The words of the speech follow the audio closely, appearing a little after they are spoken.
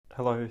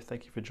Hello,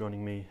 thank you for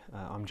joining me.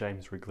 I'm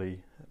James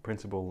Wrigley,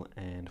 Principal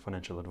and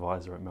Financial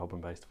Advisor at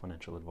Melbourne-based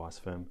financial advice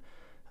firm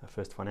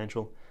First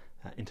Financial.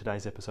 In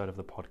today's episode of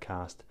the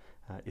podcast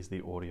is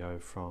the audio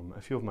from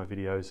a few of my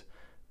videos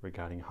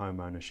regarding home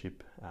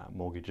ownership,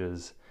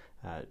 mortgages,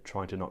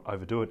 trying to not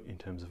overdo it in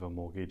terms of a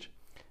mortgage,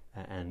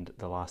 and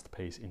the last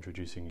piece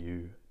introducing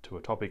you to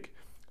a topic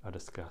I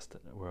discussed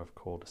where I've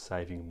called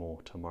Saving More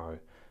Tomorrow.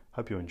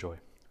 Hope you enjoy.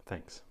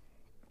 Thanks.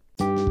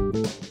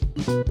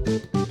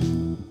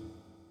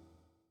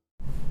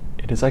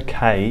 It is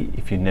okay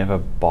if you never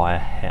buy a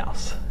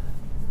house.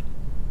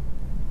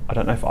 I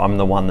don't know if I'm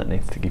the one that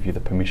needs to give you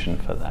the permission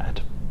for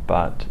that,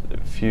 but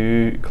a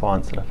few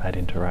clients that I've had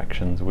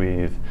interactions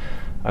with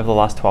over the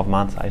last 12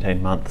 months,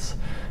 18 months,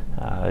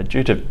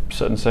 due to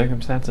certain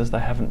circumstances, they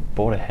haven't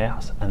bought a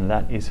house, and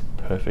that is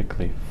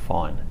perfectly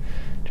fine.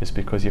 Just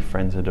because your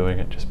friends are doing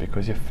it, just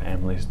because your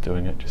family's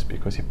doing it, just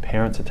because your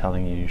parents are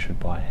telling you you should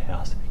buy a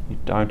house, you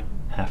don't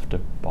have to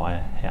buy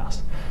a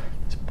house.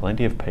 There's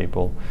plenty of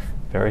people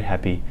very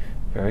happy,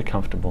 very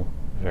comfortable,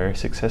 very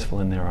successful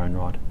in their own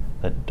right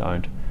that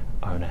don't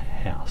own a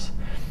house.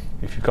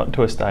 If you've gotten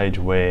to a stage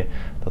where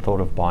the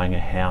thought of buying a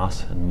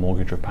house and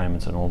mortgage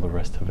repayments and all the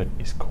rest of it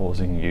is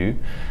causing you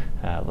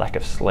lack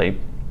of sleep,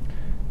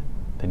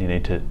 then you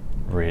need to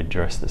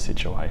readdress the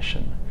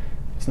situation.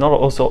 It's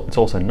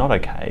also not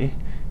okay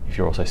if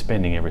you're also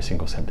spending every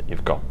single cent that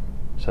you've got.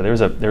 So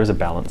there is a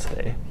balance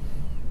there.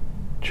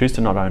 Choose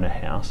to not own a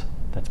house,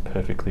 that's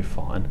perfectly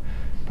fine,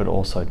 but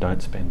also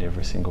don't spend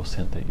every single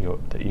cent that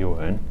you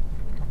earn.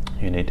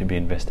 You need to be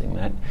investing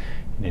that.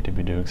 You need to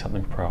be doing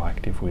something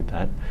proactive with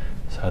that,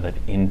 so that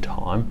in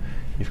time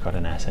you've got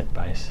an asset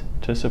base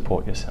to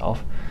support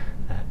yourself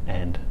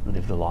and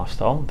live the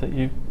lifestyle that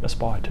you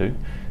aspire to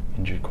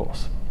in due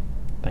course.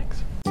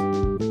 Thanks.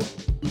 You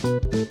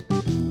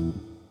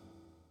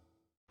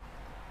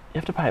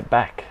have to pay it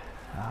back.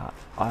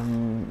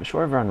 I'm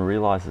sure everyone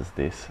realises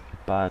this,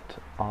 but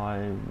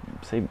I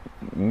see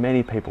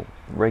many people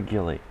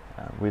regularly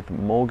with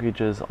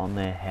mortgages on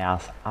their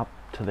house up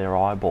to their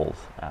eyeballs.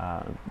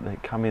 They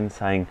come in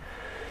saying,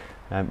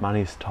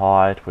 money's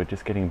tight, we're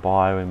just getting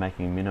by, we're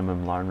making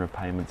minimum loan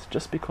repayments.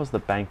 Just because the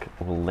bank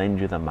will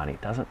lend you the money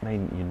doesn't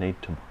mean you need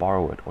to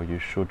borrow it or you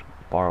should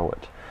borrow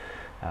it.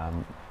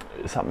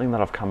 Something that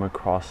I've come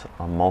across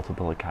on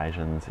multiple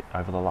occasions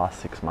over the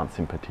last 6 months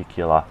in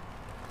particular,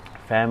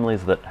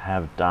 families that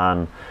have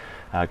done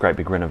great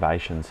big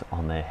renovations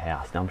on their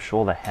house. Now I'm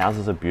sure the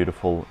houses are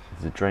beautiful,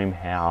 it's a dream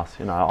house,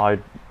 I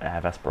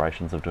have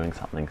aspirations of doing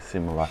something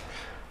similar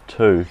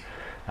too.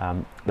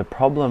 The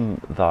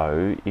problem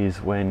though is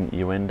when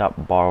you end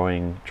up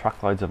borrowing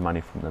truckloads of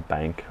money from the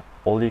bank,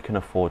 all you can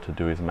afford to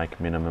do is make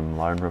minimum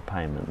loan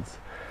repayments.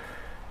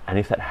 And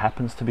if that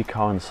happens to be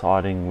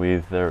coinciding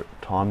with the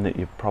time that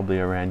you're probably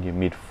around your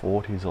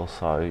mid-40s or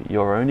so,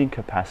 your earning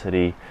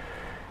capacity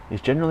is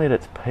generally at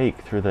its peak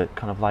through the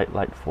kind of late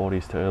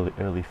 40s to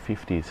early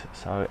 50s.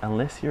 So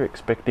unless you're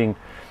expecting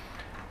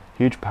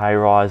huge pay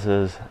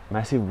rises,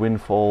 massive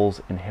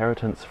windfalls,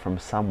 inheritance from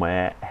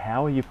somewhere,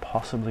 how are you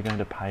possibly going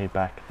to pay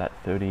back that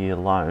 30-year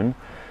loan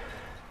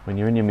when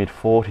you're in your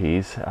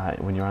mid-40s,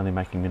 when you're only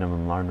making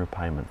minimum loan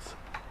repayments?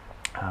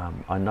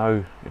 I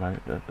know,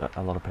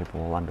 a lot of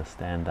people will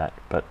understand that,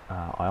 but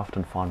I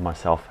often find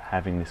myself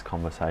having this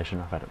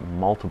conversation. I've had it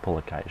multiple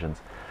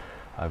occasions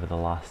over the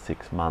last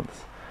 6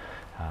 months.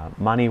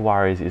 Money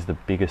worries is the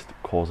biggest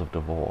cause of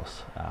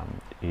divorce.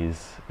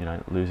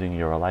 Losing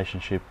your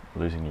relationship,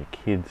 losing your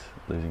kids,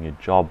 losing your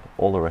job,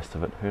 all the rest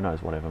of it. Who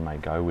knows whatever may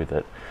go with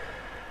it.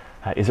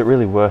 Is it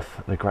really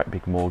worth the great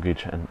big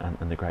mortgage and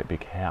the great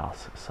big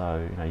house?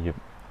 So you're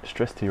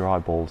stressed to your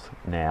eyeballs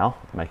now,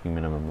 making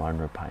minimum loan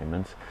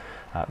repayments,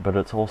 but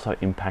it's also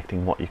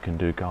impacting what you can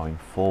do going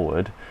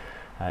forward.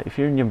 If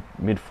you're in your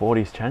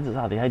mid-40s, chances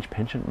are the age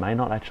pension may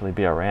not actually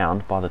be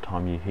around by the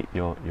time you hit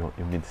your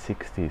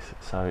mid-60s.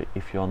 So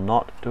if you're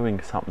not doing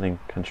something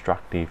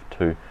constructive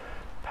to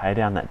pay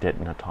down that debt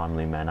in a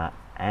timely manner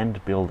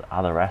and build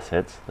other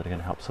assets that are going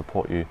to help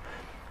support you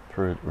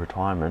through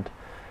retirement,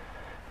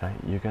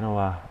 you're going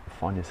to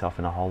find yourself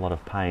in a whole lot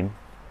of pain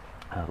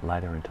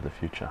later into the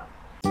future.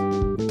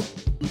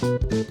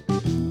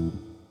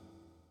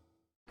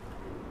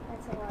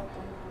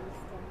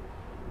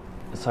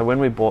 So when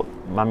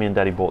Mummy and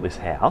Daddy bought this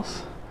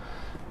house,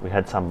 we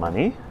had some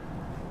money,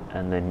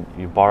 and then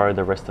you borrow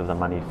the rest of the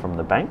money from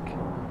the bank.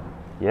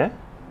 Yeah?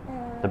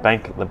 The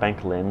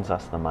bank lends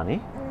us the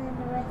money.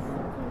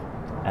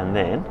 And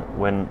then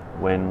when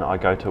I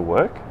go to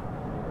work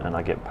and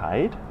I get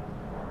paid,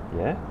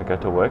 I go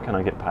to work and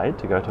I get paid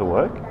to go to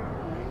work,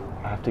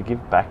 I have to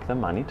give back the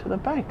money to the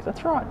bank.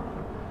 That's right.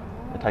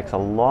 It takes a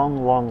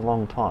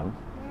long time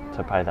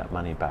to pay that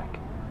money back.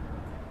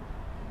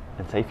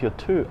 And so if you're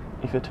too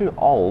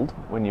old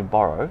when you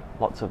borrow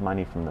lots of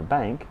money from the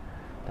bank,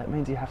 that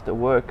means you have to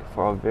work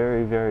for a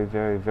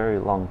very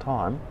long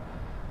time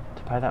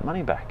to pay that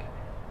money back.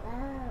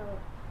 Oh.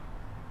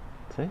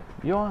 See?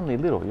 You're only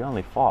little, you're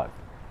only 5.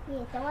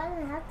 Yeah, so I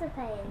don't have to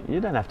pay any. You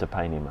don't have to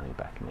pay any money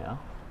back now.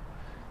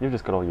 You've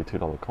just got all your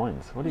 $2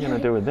 coins. What are you going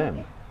to do with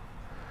them?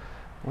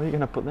 Where are you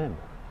going to put them?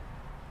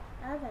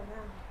 I don't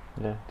know.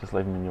 Yeah, just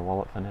leave them in your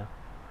wallet for now.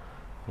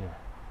 Yeah.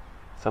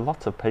 So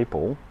lots of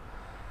people,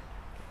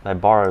 they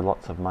borrow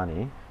lots of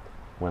money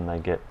when they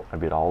get a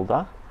bit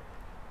older.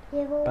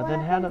 Yeah, but But what then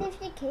how happens do-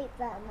 if you keep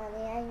that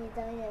money and you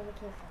don't ever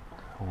give it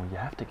back? Oh, you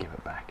have to give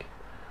it back.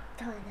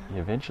 Don't know.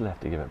 You eventually have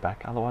to give it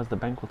back, otherwise the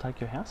bank will take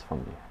your house from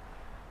you.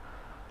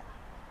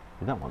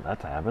 You don't want that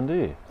to happen, do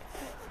you?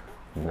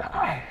 No.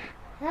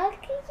 How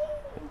could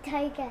you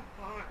take a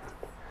house?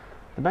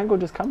 The bank will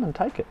just come and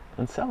take it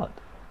and sell it.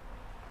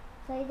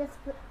 So you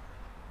just put,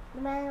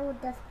 the man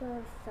would just put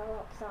a sell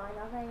up sign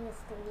up and you're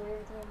still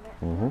living in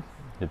that. Mm-hmm.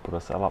 You'd put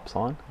a sell up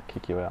sign,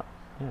 kick you out.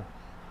 Yeah.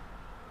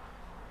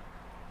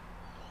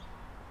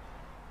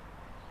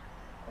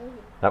 Ooh.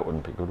 That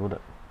wouldn't be good, would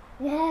it?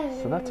 Yeah.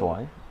 So that's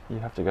why you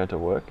have to go to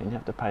work and you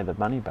have to pay the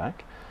money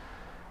back.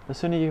 The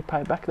sooner you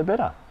pay it back, the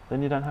better.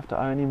 Then you don't have to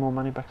owe any more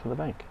money back to the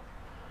bank.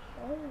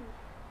 Ooh.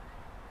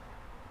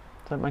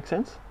 Does that make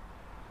sense?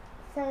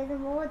 So the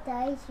more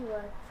days you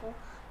work for,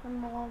 the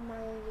more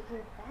money you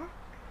give back.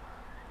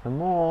 The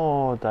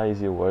more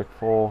days you work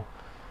for,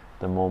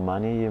 the more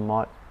money you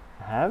might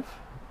have,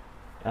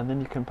 and then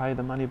you can pay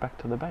the money back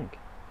to the bank.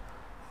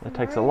 It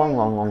takes a long,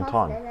 long, long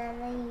time. And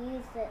then you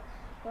use it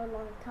for a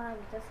long time,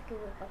 just give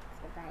it back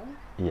to the bank.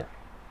 Yeah.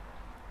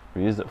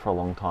 We used it for a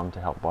long time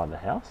to help buy the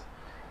house,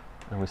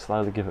 and we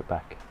slowly give it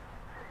back.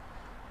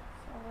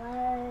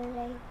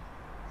 Slowly.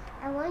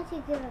 And once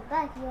you give it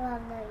back, you'll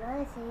have no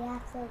money, so you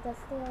have to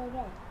just do it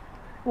again.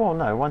 Well,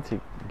 no, once you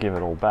give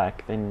it all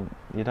back, then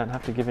you don't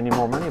have to give any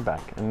more money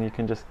back, and you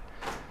can just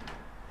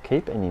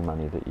keep any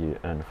money that you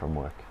earn from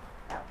work.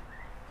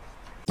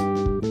 So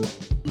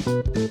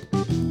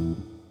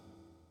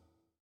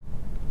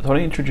I want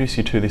to introduce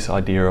you to this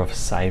idea of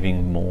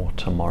saving more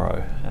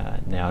tomorrow.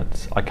 Now,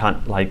 I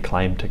can't lay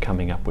claim to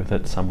coming up with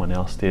it. Someone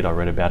else did. I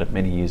read about it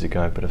many years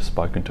ago, but have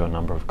spoken to a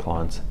number of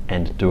clients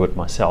and do it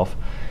myself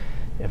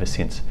ever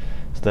since.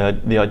 So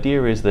the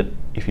idea is that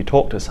if you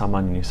talk to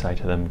someone and you say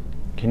to them,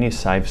 can you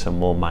save some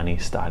more money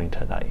starting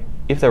today?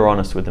 If they're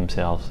honest with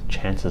themselves,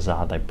 chances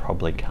are they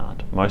probably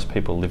can't. Most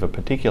people live a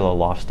particular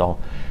lifestyle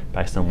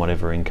based on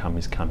whatever income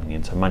is coming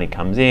in. So money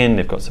comes in,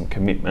 they've got some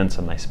commitments,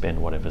 and they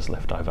spend whatever's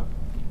left over.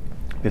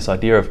 This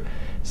idea of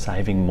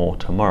saving more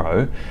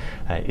tomorrow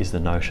is the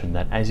notion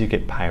that as you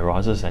get pay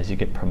rises, as you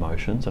get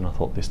promotions, and I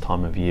thought this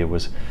time of year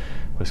was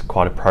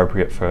quite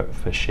appropriate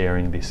for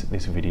sharing this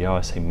video.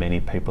 I see many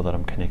people that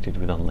I'm connected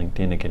with on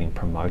LinkedIn are getting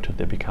promoted.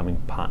 They're becoming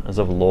partners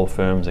of law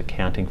firms,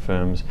 accounting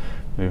firms,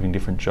 moving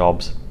different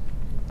jobs.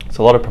 It's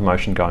a lot of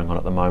promotion going on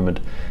at the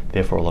moment,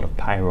 therefore a lot of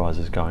pay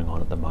rises going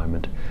on at the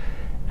moment.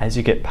 As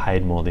you get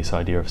paid more, this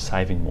idea of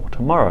saving more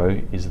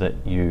tomorrow is that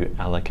you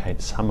allocate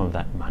some of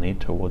that money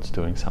towards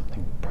doing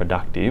something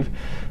productive.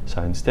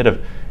 So instead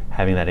of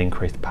having that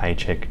increased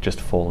paycheck just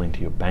fall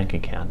into your bank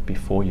account,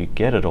 before you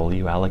get it all,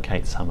 you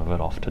allocate some of it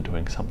off to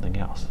doing something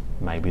else.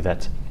 Maybe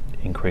that's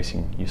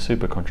increasing your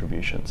super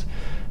contributions.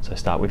 So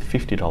start with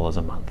 $50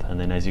 a month, and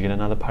then as you get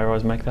another pay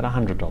rise, make that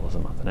 $100 a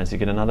month, and as you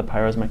get another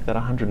pay rise, make that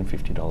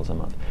 $150 a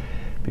month.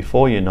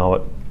 Before you know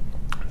it,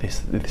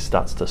 this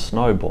starts to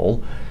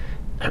snowball,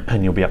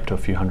 and you'll be up to a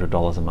few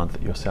 $100s a month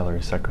that your salary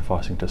is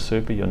sacrificing to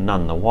super. You're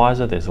none the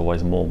wiser. There's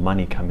always more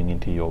money coming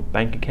into your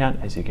bank account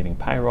as you're getting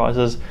pay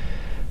rises.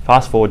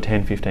 Fast forward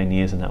 10, 15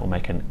 years and that will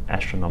make an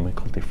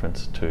astronomical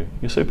difference to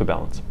your super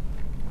balance.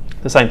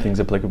 The same thing's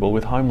applicable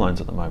with home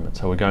loans at the moment.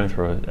 So we're going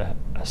through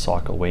a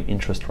cycle where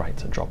interest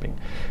rates are dropping.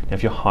 Now,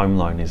 if your home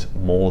loan is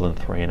more than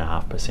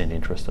 3.5%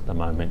 interest at the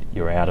moment,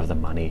 you're out of the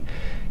money.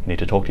 You need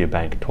to talk to your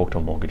bank, talk to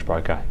a mortgage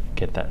broker,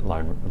 get that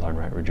loan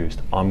rate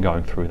reduced. I'm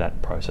going through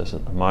that process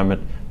at the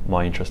moment.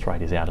 My interest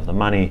rate is out of the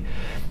money.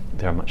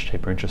 There are much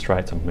cheaper interest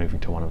rates. I'm moving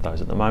to one of those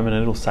at the moment,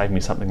 and it'll save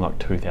me something like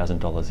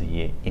 $2,000 a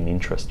year in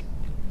interest.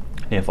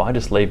 Now, if I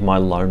just leave my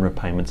loan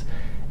repayments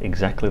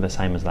exactly the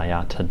same as they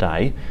are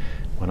today,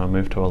 when I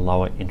move to a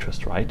lower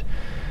interest rate,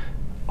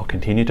 I'll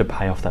continue to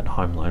pay off that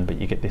home loan,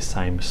 but you get this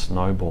same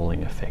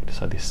snowballing effect.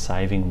 So this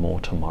saving more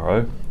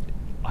tomorrow,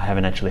 I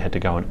haven't actually had to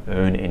go and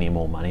earn any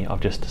more money.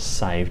 I've just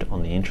saved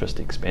on the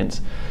interest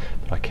expense,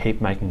 but I keep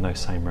making those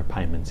same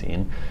repayments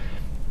in.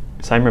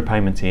 Same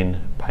repayments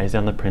in, pays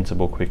down the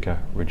principal quicker,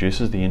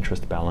 reduces the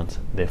interest balance,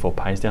 therefore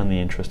pays down the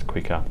interest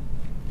quicker.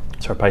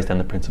 So it pays down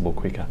the principal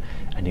quicker,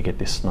 and you get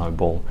this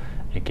snowball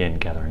again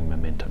gathering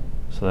momentum.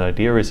 So the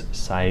idea is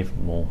save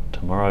more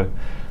tomorrow.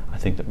 I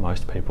think that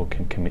most people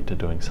can commit to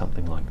doing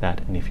something like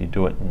that, and if you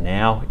do it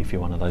now, if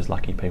you're one of those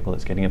lucky people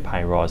that's getting a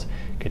pay rise,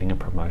 getting a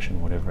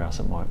promotion, whatever else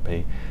it might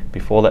be,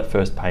 before that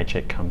first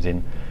paycheck comes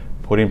in,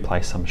 put in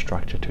place some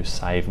structure to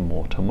save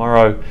more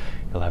tomorrow.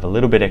 You'll have a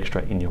little bit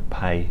extra in your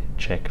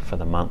paycheck for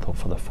the month or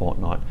for the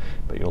fortnight,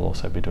 but you'll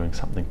also be doing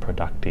something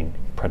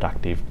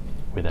productive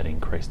with that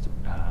increased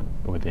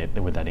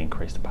with that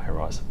increased pay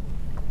rise.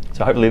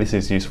 So hopefully this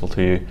is useful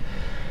to you.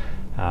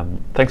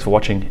 Thanks for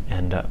watching,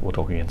 and we'll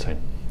talk again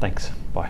soon. Thanks. Bye.